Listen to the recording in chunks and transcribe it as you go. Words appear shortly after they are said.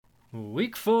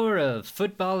Week 4 of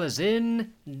football is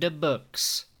in the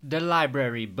books, the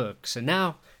library books, and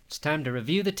now it's time to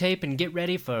review the tape and get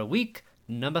ready for week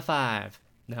number 5.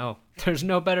 Now, there's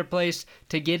no better place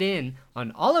to get in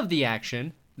on all of the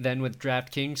action than with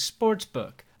DraftKings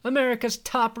Sportsbook, America's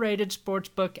top-rated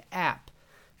sportsbook app.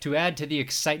 To add to the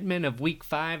excitement of Week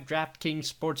 5,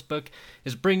 DraftKings Sportsbook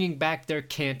is bringing back their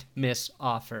can't-miss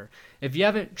offer. If you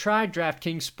haven't tried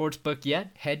DraftKings Sportsbook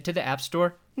yet, head to the App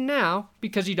Store now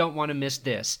because you don't want to miss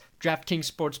this.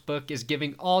 DraftKings Sportsbook is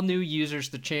giving all new users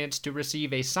the chance to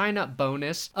receive a sign-up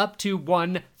bonus up to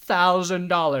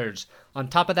 $1,000. On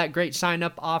top of that great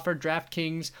sign-up offer,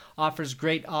 DraftKings offers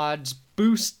great odds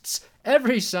boosts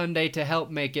every Sunday to help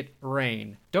make it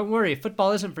rain. Don't worry, if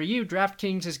football isn't for you,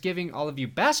 DraftKings is giving all of you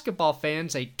basketball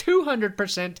fans a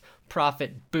 200%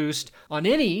 profit boost on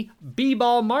any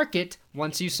B-ball market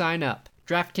once you sign up.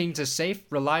 DraftKings is safe,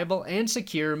 reliable, and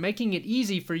secure, making it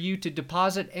easy for you to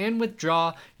deposit and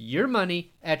withdraw your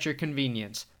money at your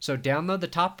convenience. So download the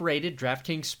top-rated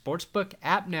DraftKings Sportsbook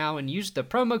app now and use the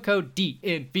promo code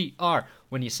DNVR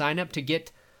when you sign up to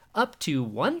get up to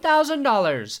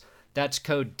 $1,000. That's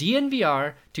code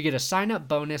DNVR to get a sign-up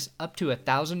bonus up to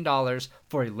 $1,000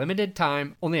 for a limited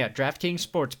time only at DraftKings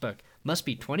Sportsbook. Must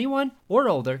be 21 or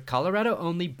older, Colorado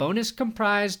only. Bonus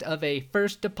comprised of a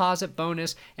first deposit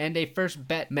bonus and a first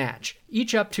bet match,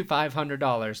 each up to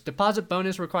 $500. Deposit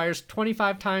bonus requires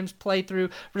 25 times playthrough.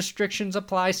 Restrictions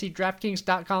apply. See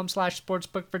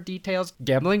DraftKings.com/sportsbook for details.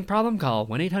 Gambling problem? Call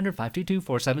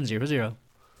 1-800-522-4700.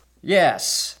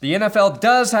 Yes, the NFL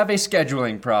does have a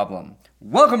scheduling problem.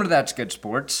 Welcome to That's Good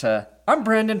Sports. I'm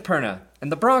Brandon Perna,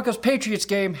 and the Broncos-Patriots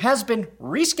game has been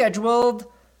rescheduled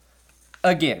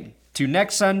again to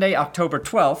next Sunday, October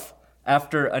 12th,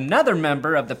 after another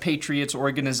member of the Patriots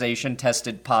organization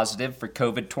tested positive for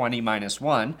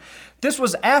COVID-20-1. This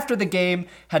was after the game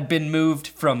had been moved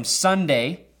from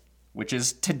Sunday, which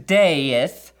is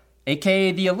todayeth,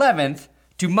 aka the 11th,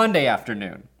 to Monday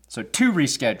afternoon. So 2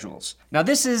 reschedules. Now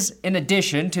this is in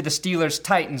addition to the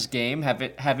Steelers-Titans game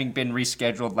having been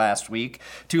rescheduled last week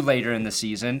to later in the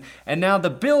season, and now the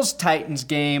Bills-Titans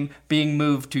game being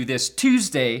moved to this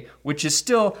Tuesday, which is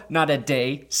still not a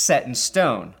day set in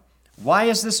stone. Why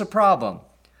is this a problem?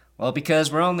 Well,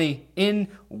 because we're only in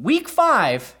week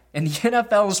 5, and the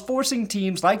NFL is forcing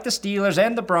teams like the Steelers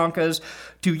and the Broncos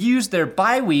to use their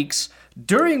bye weeks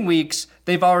during weeks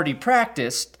they've already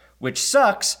practiced, which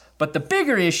sucks. But the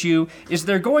bigger issue is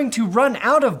they're going to run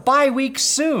out of bye weeks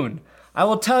soon. I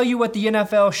will tell you what the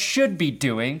NFL should be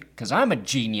doing, because I'm a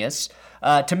genius,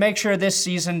 to make sure this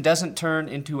season doesn't turn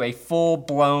into a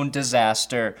full-blown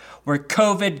disaster where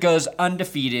COVID goes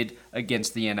undefeated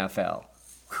against the NFL.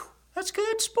 Whew, that's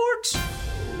good, sports.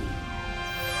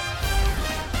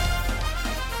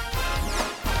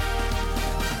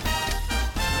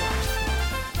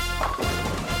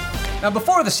 Now,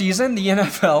 before the season, the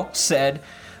NFL said,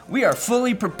 "We are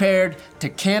fully prepared to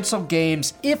cancel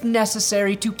games if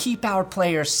necessary to keep our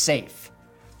players safe."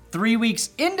 3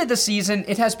 weeks into the season,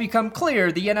 it has become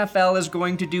clear the NFL is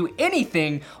going to do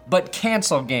anything but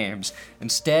cancel games.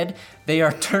 Instead, they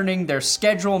are turning their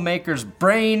schedule makers'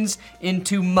 brains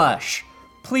into mush.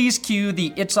 Please cue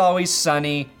the "It's Always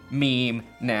Sunny" meme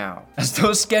now, as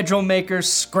those schedule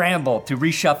makers scramble to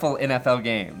reshuffle NFL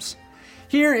games.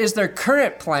 Here is their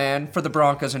current plan for the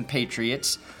Broncos and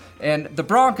Patriots. And the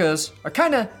Broncos are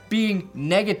kind of being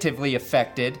negatively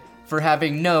affected for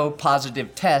having no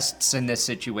positive tests in this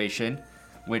situation,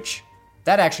 which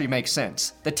that actually makes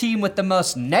sense. The team with the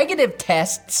most negative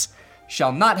tests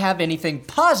shall not have anything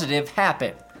positive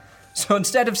happen. So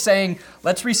instead of saying,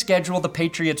 let's reschedule the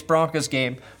Patriots-Broncos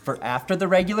game for after the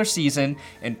regular season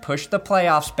and push the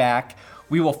playoffs back,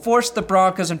 we will force the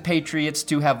Broncos and Patriots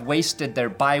to have wasted their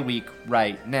bye week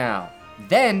right now.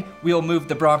 Then we'll move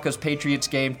the Broncos-Patriots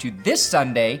game to this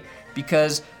Sunday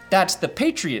because that's the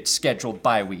Patriots' scheduled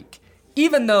bye week,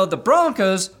 even though the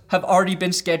Broncos have already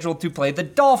been scheduled to play the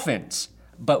Dolphins.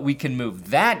 But we can move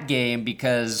that game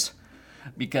because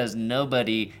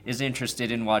nobody is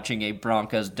interested in watching a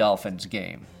Broncos-Dolphins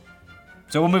game.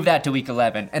 So we'll move that to week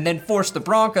 11 and then force the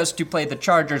Broncos to play the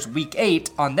Chargers week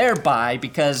 8 on their bye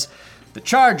because the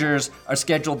Chargers are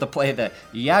scheduled to play the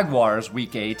Jaguars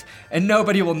week 8, and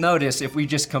nobody will notice if we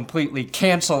just completely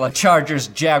cancel a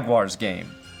Chargers-Jaguars game.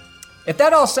 If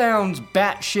that all sounds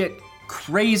batshit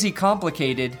crazy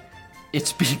complicated,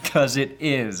 it's because it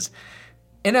is.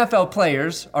 NFL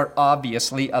players are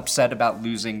obviously upset about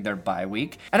losing their bye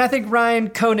week, and I think Ryan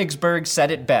Koenigsberg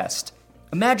said it best.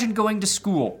 Imagine going to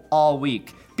school all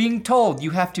week, being told you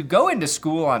have to go into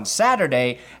school on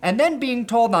Saturday, and then being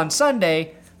told on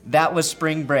Sunday that was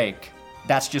spring break.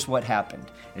 That's just what happened.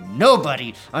 And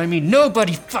nobody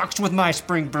fucks with my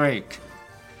spring break.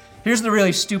 Here's the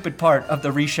really stupid part of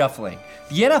the reshuffling.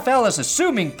 The NFL is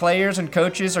assuming players and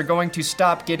coaches are going to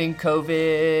stop getting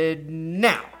COVID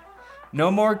now. No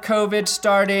more COVID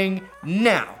starting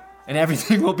now, and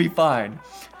everything will be fine.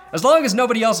 As long as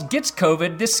nobody else gets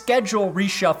COVID, this schedule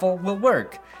reshuffle will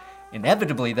work.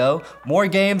 Inevitably, though, more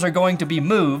games are going to be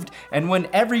moved, and when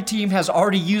every team has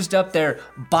already used up their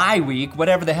bye week,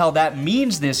 whatever the hell that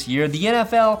means this year, the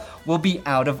NFL will be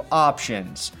out of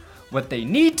options. What they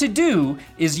need to do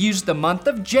is use the month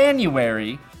of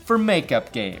January for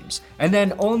makeup games, and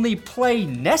then only play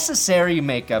necessary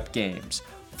makeup games.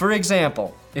 For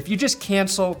example, if you just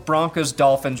cancel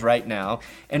Broncos-Dolphins right now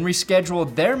and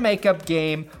reschedule their makeup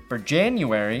game for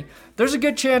January, there's a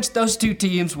good chance those two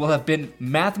teams will have been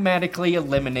mathematically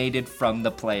eliminated from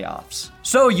the playoffs.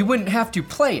 So you wouldn't have to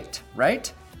play it,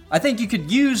 right? I think you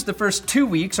could use the first 2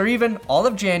 weeks or even all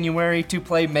of January to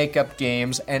play makeup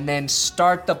games and then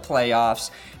start the playoffs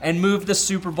and move the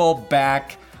Super Bowl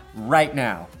back right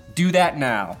now. Do that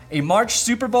now. A March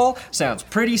Super Bowl sounds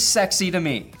pretty sexy to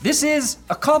me. This is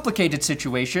a complicated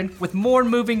situation with more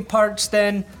moving parts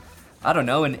than, I don't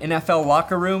know, an NFL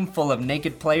locker room full of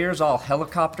naked players all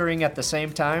helicoptering at the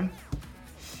same time.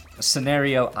 A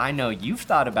scenario I know you've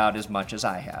thought about as much as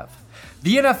I have.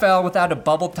 The NFL without a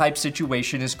bubble type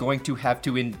situation is going to have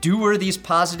to endure these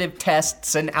positive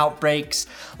tests and outbreaks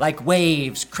like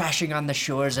waves crashing on the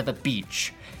shores of a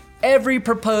beach. Every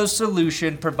proposed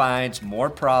solution provides more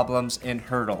problems and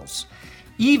hurdles.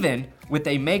 Even with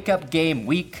a makeup game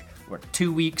week or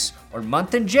 2 weeks or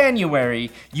month in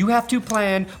January, you have to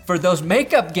plan for those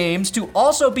makeup games to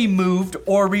also be moved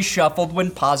or reshuffled when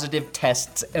positive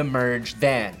tests emerge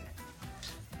then.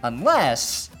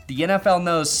 Unless the NFL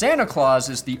knows Santa Claus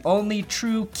is the only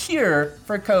true cure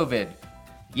for COVID.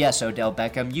 Yes, Odell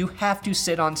Beckham, you have to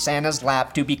sit on Santa's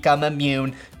lap to become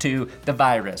immune to the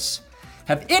virus.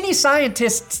 Have any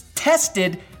scientists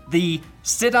tested the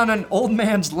sit on an old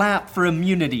man's lap for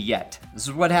immunity yet? This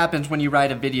is what happens when you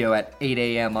write a video at 8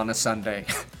 a.m. on a Sunday.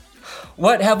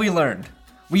 What have we learned?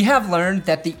 We have learned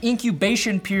that the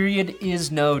incubation period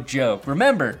is no joke.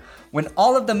 Remember, when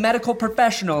all of the medical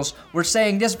professionals were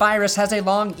saying this virus has a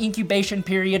long incubation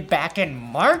period back in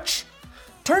March?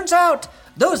 Turns out,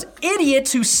 those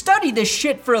idiots who study this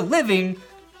shit for a living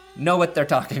know what they're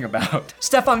talking about.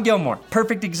 Stephon Gilmore,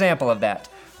 perfect example of that.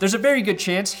 There's a very good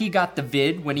chance he got the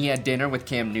vid when he had dinner with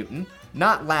Cam Newton.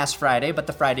 Not last Friday, but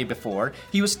the Friday before.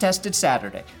 He was tested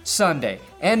Saturday, Sunday,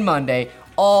 and Monday,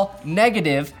 all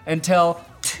negative until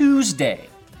Tuesday.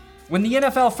 When the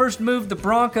NFL first moved the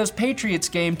Broncos-Patriots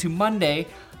game to Monday,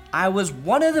 I was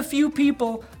one of the few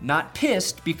people not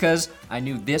pissed because I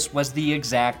knew this was the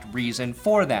exact reason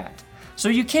for that. So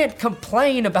you can't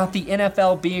complain about the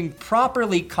NFL being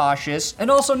properly cautious and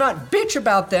also not bitch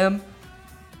about them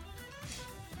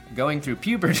going through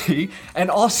puberty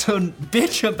and also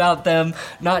bitch about them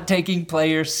not taking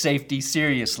players' safety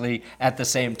seriously at the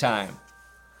same time.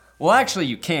 Well, actually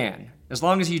you can. As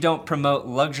long as you don't promote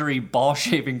luxury ball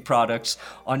shaving products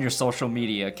on your social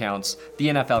media accounts, the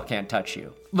NFL can't touch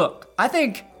you. Look, I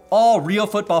think all real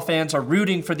football fans are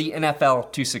rooting for the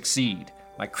NFL to succeed.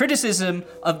 My criticism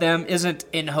of them isn't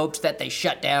in hopes that they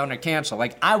shut down or cancel.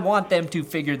 Like, I want them to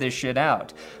figure this shit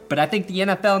out. But I think the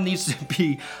NFL needs to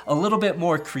be a little bit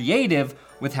more creative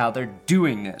with how they're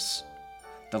doing this.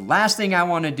 The last thing I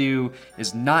want to do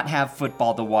is not have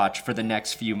football to watch for the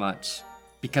next few months.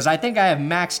 Because I think I have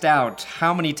maxed out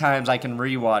how many times I can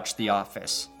rewatch The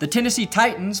Office. The Tennessee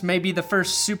Titans may be the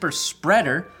first super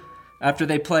spreader after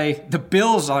they play the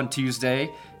Bills on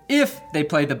Tuesday, if they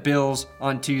play the Bills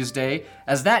on Tuesday,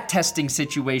 as that testing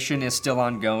situation is still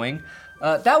ongoing.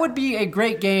 That would be a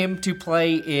great game to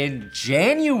play in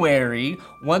January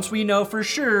once we know for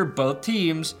sure both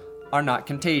teams are not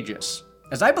contagious.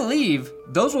 As I believe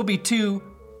those will be two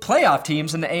playoff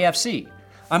teams in the AFC.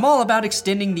 I'm all about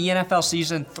extending the NFL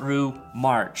season through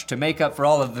March to make up for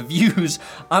all of the views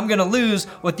I'm gonna lose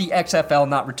with the XFL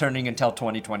not returning until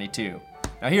 2022.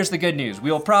 Now here's the good news.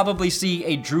 We'll probably see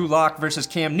a Drew Lock versus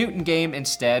Cam Newton game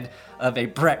instead of a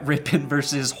Brett Rippon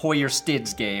versus Hoyer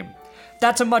Stids game.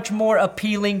 That's a much more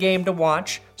appealing game to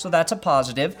watch, so that's a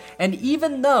positive. And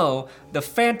even though the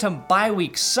phantom bye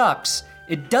week sucks,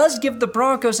 it does give the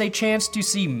Broncos a chance to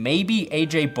see maybe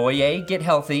AJ Boye get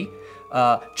healthy,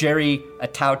 Jerry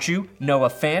Atauchu, Noah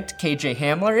Fant, KJ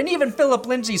Hamler, and even Phillip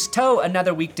Lindsay's toe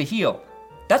another week to heal.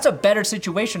 That's a better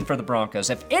situation for the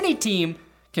Broncos. If any team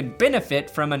can benefit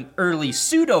from an early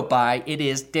pseudo-bye, it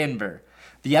is Denver.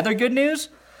 The other good news?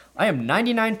 I am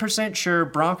 99% sure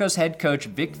Broncos head coach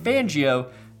Vic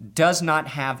Fangio does not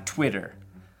have Twitter.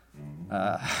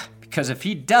 Because if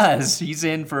he does, he's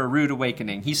in for a rude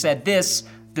awakening. He said this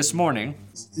morning.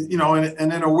 You know,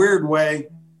 and in a weird way,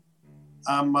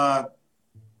 I'm kind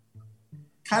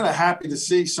of happy to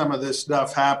see some of this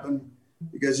stuff happen,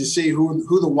 because you see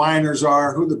who the whiners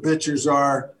are, who the bitchers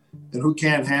are, and who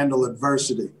can't handle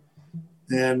adversity.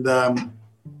 And I'm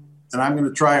going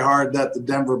to try hard that the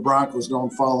Denver Broncos don't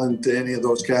fall into any of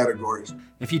those categories.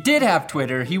 If he did have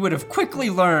Twitter, he would have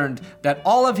quickly learned that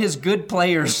all of his good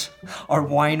players are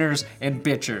whiners and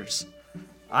bitchers.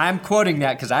 I'm quoting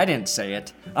that because I didn't say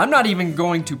it. I'm not even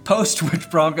going to post which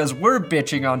Broncos were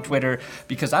bitching on Twitter,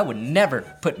 because I would never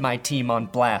put my team on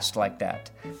blast like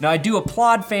that. Now, I do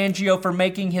applaud Fangio for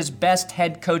making his best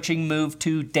head coaching move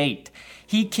to date.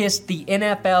 He kissed the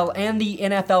NFL and the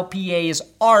NFLPA's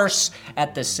arse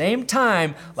at the same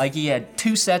time, like he had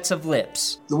two sets of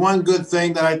lips. The one good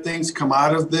thing that I think's come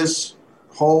out of this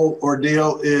whole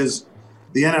ordeal is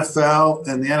the NFL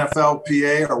and the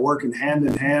NFLPA are working hand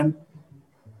in hand,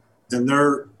 and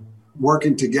they're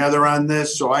working together on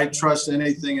this. So I trust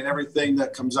anything and everything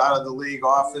that comes out of the league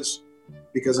office,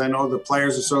 because I know the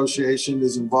Players Association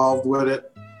is involved with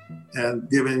it and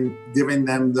giving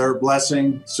them their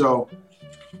blessing. So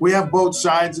we have both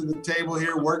sides of the table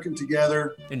here working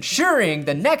together, ensuring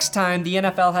the next time the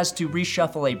NFL has to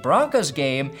reshuffle a Broncos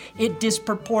game, it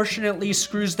disproportionately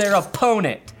screws their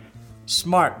opponent.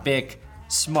 Smart, Vic,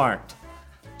 smart.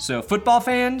 So football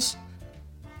fans,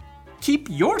 keep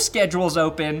your schedules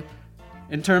open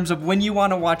in terms of when you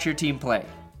want to watch your team play,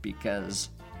 because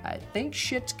I think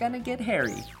shit's gonna get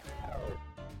hairy.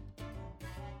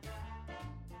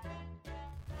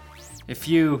 If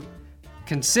you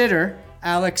consider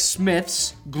Alex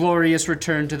Smith's glorious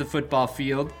return to the football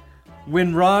field,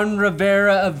 when Ron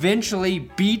Rivera eventually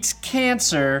beats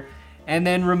cancer and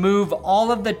then remove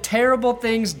all of the terrible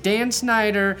things Dan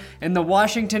Snyder and the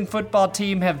Washington football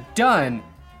team have done,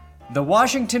 the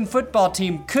Washington football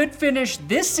team could finish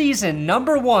this season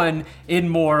 #1 in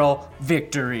moral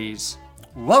victories.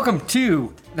 Welcome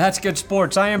to That's Good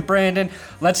Sports. I am Brandon.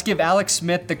 Let's give Alex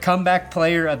Smith the Comeback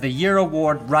Player of the Year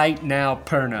award right now,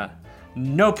 Perna.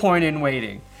 No point in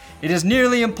waiting. It is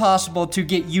nearly impossible to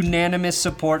get unanimous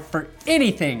support for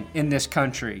anything in this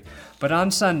country. But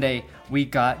on Sunday, we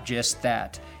got just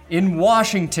that. In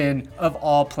Washington, of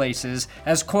all places,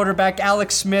 as quarterback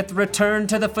Alex Smith returned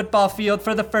to the football field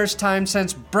for the first time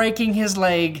since breaking his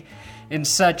leg in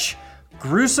such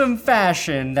gruesome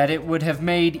fashion that it would have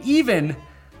made even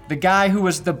the guy who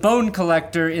was the bone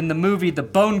collector in the movie The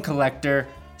Bone Collector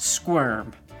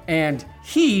squirm. And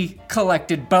he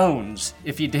collected bones,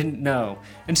 if you didn't know.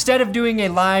 Instead of doing a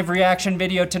live reaction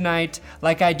video tonight,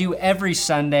 like I do every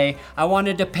Sunday, I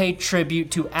wanted to pay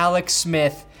tribute to Alex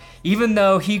Smith, even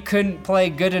though he couldn't play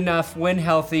good enough when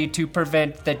healthy to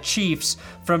prevent the Chiefs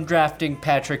from drafting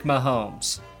Patrick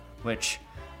Mahomes, which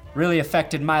really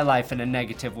affected my life in a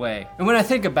negative way. And when I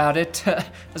think about it,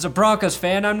 as a Broncos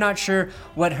fan, I'm not sure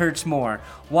what hurts more,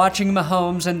 watching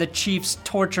Mahomes and the Chiefs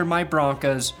torture my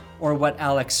Broncos, or what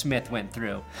Alex Smith went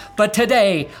through. But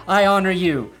today, I honor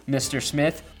you, Mr.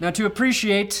 Smith. Now, to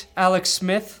appreciate Alex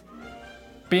Smith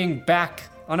being back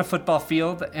on a football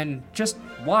field and just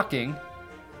walking,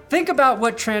 think about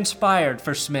what transpired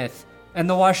for Smith and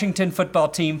the Washington football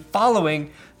team following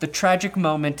the tragic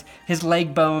moment his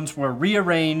leg bones were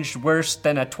rearranged worse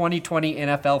than a 2020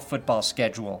 NFL football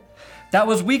schedule. That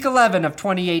was week 11 of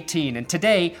 2018, and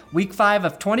today, week 5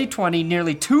 of 2020,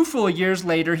 nearly 2 full years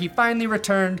later, he finally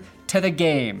returned to the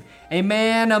game. A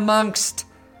man amongst,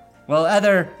 well,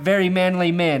 other very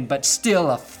manly men, but still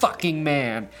a fucking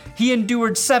man. He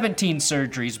endured 17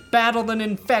 surgeries, battled an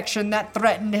infection that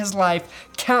threatened his life,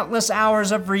 countless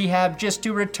hours of rehab just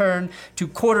to return to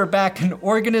quarterback an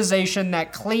organization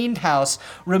that cleaned house,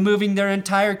 removing their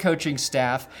entire coaching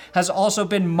staff, has also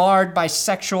been marred by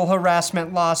sexual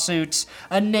harassment lawsuits,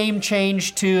 a name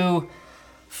change to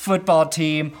football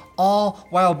team, all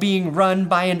while being run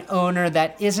by an owner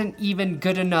that isn't even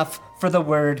good enough for the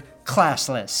word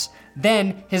classless.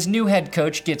 Then, his new head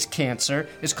coach gets cancer,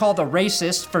 is called a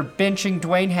racist for benching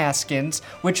Dwayne Haskins,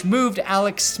 which moved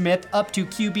Alex Smith up to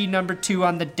QB number 2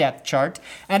 on the depth chart,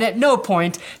 and at no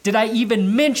point did I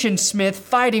even mention Smith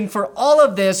fighting for all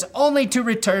of this only to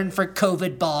return for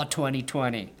COVID Ball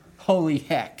 2020. Holy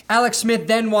heck. Alex Smith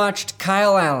then watched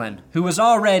Kyle Allen, who was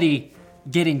already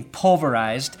getting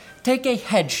pulverized, take a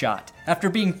headshot after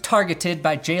being targeted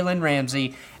by Jalen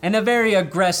Ramsey and a very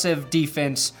aggressive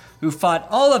defense who fought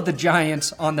all of the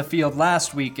Giants on the field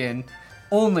last weekend,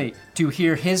 only to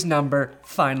hear his number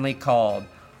finally called.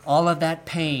 All of that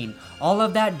pain, all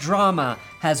of that drama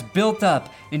has built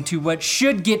up into what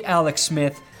should get Alex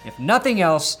Smith if nothing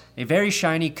else, a very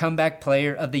shiny Comeback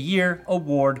Player of the Year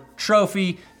award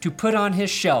trophy to put on his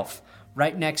shelf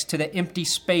right next to the empty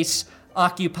space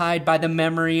occupied by the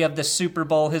memory of the Super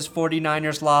Bowl his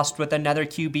 49ers lost with another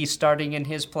QB starting in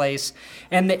his place,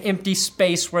 and the empty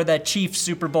space where the Chiefs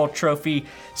Super Bowl trophy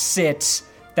sits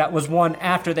that was won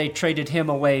after they traded him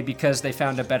away because they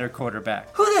found a better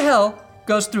quarterback. Who the hell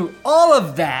goes through all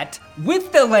of that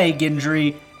with the leg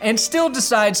injury and still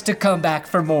decides to come back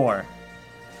for more?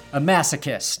 A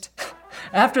masochist.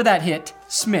 After that hit,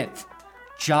 Smith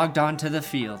jogged onto the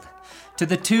field to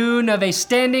the tune of a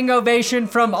standing ovation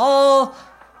from all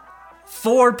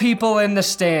 4 people in the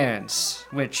stands,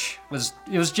 which was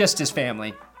just his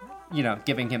family,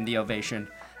 giving him the ovation.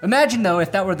 Imagine though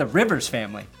if that were the Rivers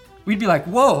family. We'd be like,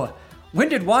 whoa, when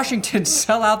did Washington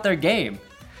sell out their game?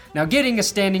 Now, getting a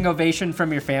standing ovation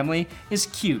from your family is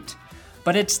cute,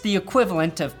 but it's the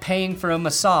equivalent of paying for a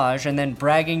massage and then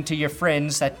bragging to your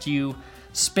friends that you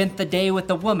spent the day with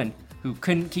a woman who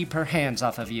couldn't keep her hands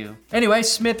off of you. Anyway,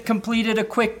 Smith completed a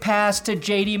quick pass to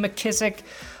J.D. McKissick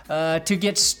to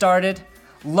get started.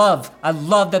 I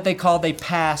love that they called a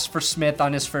pass for Smith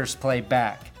on his first play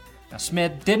back. Now,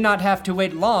 Smith did not have to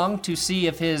wait long to see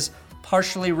if his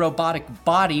partially robotic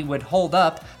body would hold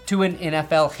up to an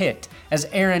NFL hit, as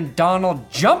Aaron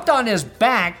Donald jumped on his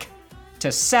back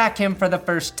to sack him for the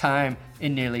first time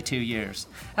in nearly 2 years.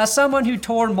 As someone who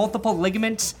tore multiple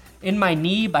ligaments in my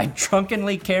knee by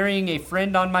drunkenly carrying a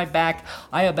friend on my back,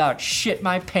 I about shit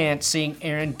my pants seeing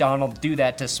Aaron Donald do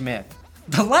that to Smith.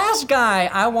 The last guy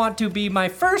I want to be my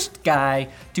first guy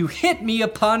to hit me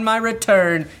upon my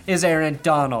return is Aaron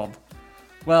Donald.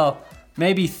 Well,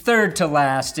 maybe third to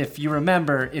last if you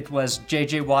remember it was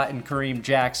J.J. Watt and Kareem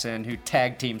Jackson who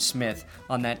tag teamed Smith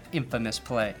on that infamous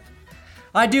play.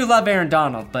 I do love Aaron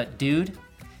Donald, but dude,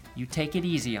 you take it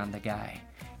easy on the guy.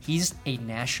 He's a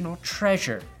national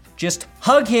treasure. Just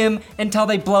hug him until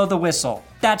they blow the whistle.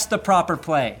 That's the proper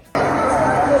play.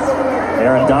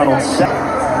 Aaron Donald set.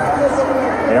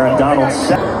 Aaron Donald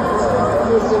set.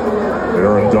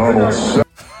 Aaron Donald set.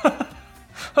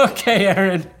 Okay,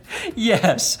 Aaron.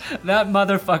 Yes, that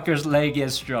motherfucker's leg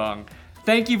is strong.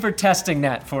 Thank you for testing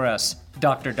that for us,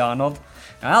 Dr. Donald.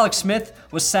 Now, Alex Smith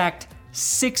was sacked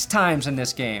 6 times in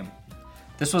this game.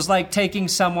 This was like taking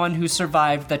someone who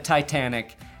survived the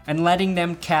Titanic and letting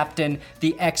them captain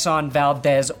the Exxon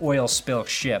Valdez oil spill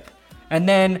ship, and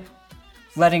then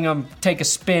letting him take a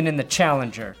spin in the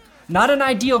Challenger. Not an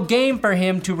ideal game for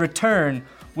him to return,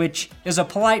 which is a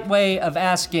polite way of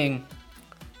asking,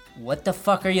 what the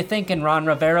fuck are you thinking, Ron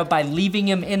Rivera, by leaving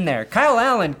him in there? Kyle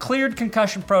Allen cleared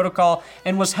concussion protocol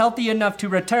and was healthy enough to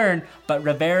return, but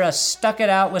Rivera stuck it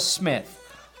out with Smith.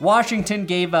 Washington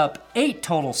gave up 8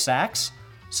 total sacks,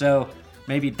 so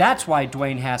maybe that's why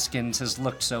Dwayne Haskins has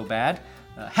looked so bad.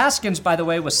 Haskins, by the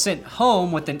way, was sent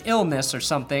home with an illness or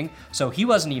something, so he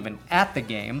wasn't even at the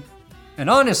game. And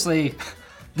honestly,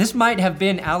 this might have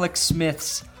been Alex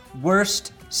Smith's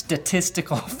worst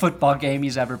statistical football game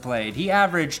he's ever played. He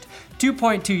averaged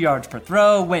 2.2 yards per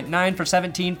throw, went 9 for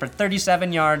 17 for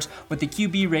 37 yards with a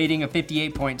QB rating of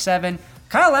 58.7.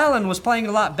 Kyle Allen was playing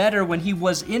a lot better when he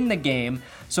was in the game,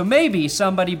 so maybe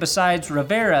somebody besides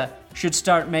Rivera should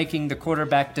start making the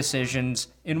quarterback decisions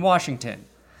in Washington.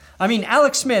 I mean,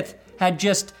 Alex Smith had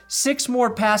just 6 more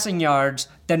passing yards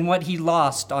than what he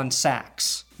lost on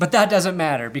sacks. But that doesn't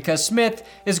matter because Smith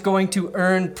is going to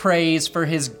earn praise for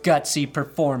his gutsy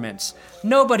performance.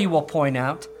 Nobody will point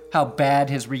out how bad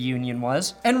his reunion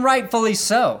was, and rightfully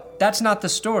so. That's not the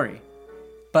story.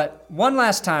 But one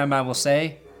last time I will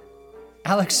say,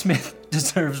 Alex Smith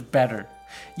deserves better.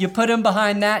 You put him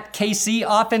behind that KC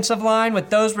offensive line with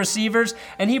those receivers,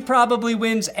 and he probably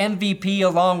wins MVP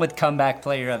along with Comeback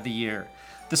Player of the Year.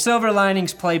 The Silver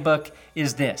Linings playbook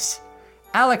is this.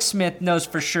 Alex Smith knows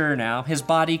for sure now his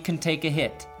body can take a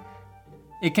hit.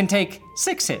 It can take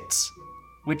 6 hits,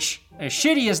 which, as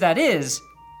shitty as that is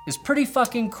pretty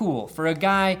fucking cool for a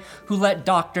guy who let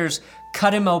doctors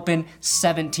cut him open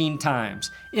 17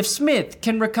 times. If Smith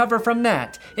can recover from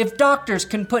that, if doctors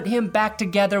can put him back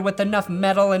together with enough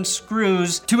metal and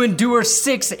screws to endure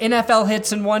 6 NFL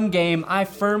hits in one game, I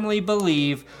firmly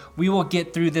believe we will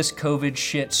get through this COVID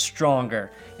shit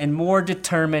stronger and more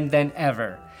determined than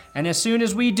ever. And as soon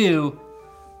as we do,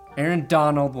 Aaron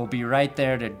Donald will be right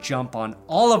there to jump on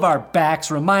all of our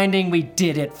backs, reminding we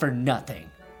did it for nothing.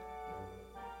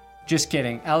 Just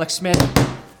kidding. Alex Smith,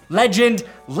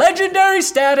 legendary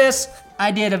status.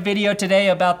 I did a video today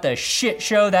about the shit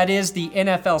show that is the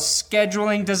NFL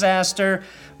scheduling disaster.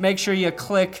 Make sure you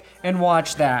click and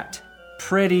watch that.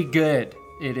 Pretty good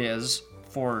it is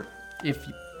for if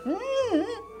you...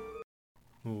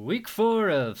 Week 4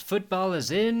 of football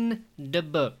is in the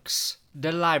books,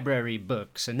 the library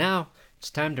books, and now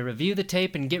it's time to review the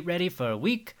tape and get ready for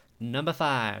week number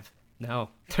 5.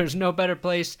 Now, there's no better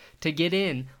place to get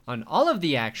in on all of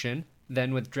the action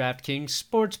than with DraftKings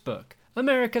Sportsbook,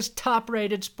 America's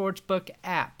top-rated sportsbook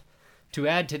app. To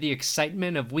add to the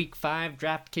excitement of Week 5,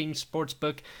 DraftKings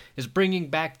Sportsbook is bringing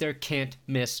back their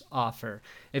can't-miss offer.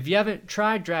 If you haven't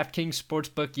tried DraftKings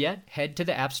Sportsbook yet, head to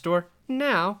the App Store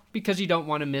now because you don't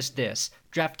want to miss this.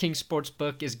 DraftKings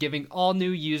Sportsbook is giving all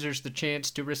new users the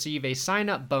chance to receive a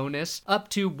sign-up bonus up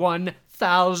to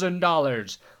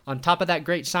 $1,000. On top of that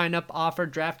great sign-up offer,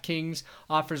 DraftKings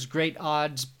offers great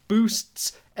odds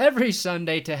boosts every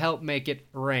Sunday to help make it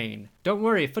rain. Don't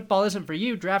worry, if football isn't for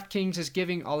you, DraftKings is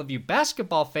giving all of you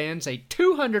basketball fans a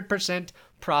 200%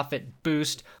 profit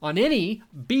boost on any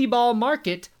B-ball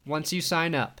market once you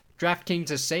sign up.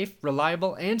 DraftKings is safe,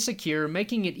 reliable, and secure,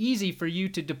 making it easy for you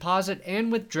to deposit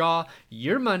and withdraw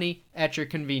your money at your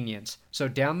convenience. So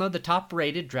download the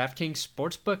top-rated DraftKings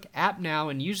Sportsbook app now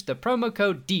and use the promo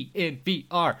code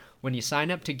DNVR when you sign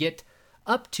up to get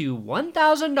up to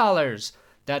 $1,000.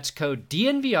 That's code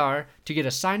DNVR to get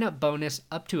a sign-up bonus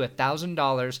up to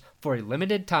 $1,000 for a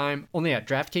limited time only at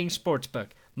DraftKings Sportsbook.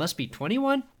 Must be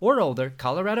 21 or older,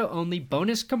 Colorado only.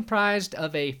 Bonus comprised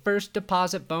of a first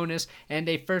deposit bonus and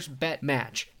a first bet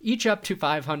match, each up to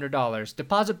 $500.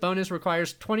 Deposit bonus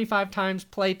requires 25 times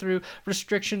playthrough.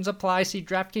 Restrictions apply. See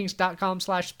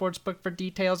DraftKings.com/sportsbook for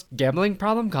details. Gambling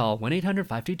problem? Call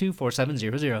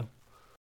 1-800-522-4700.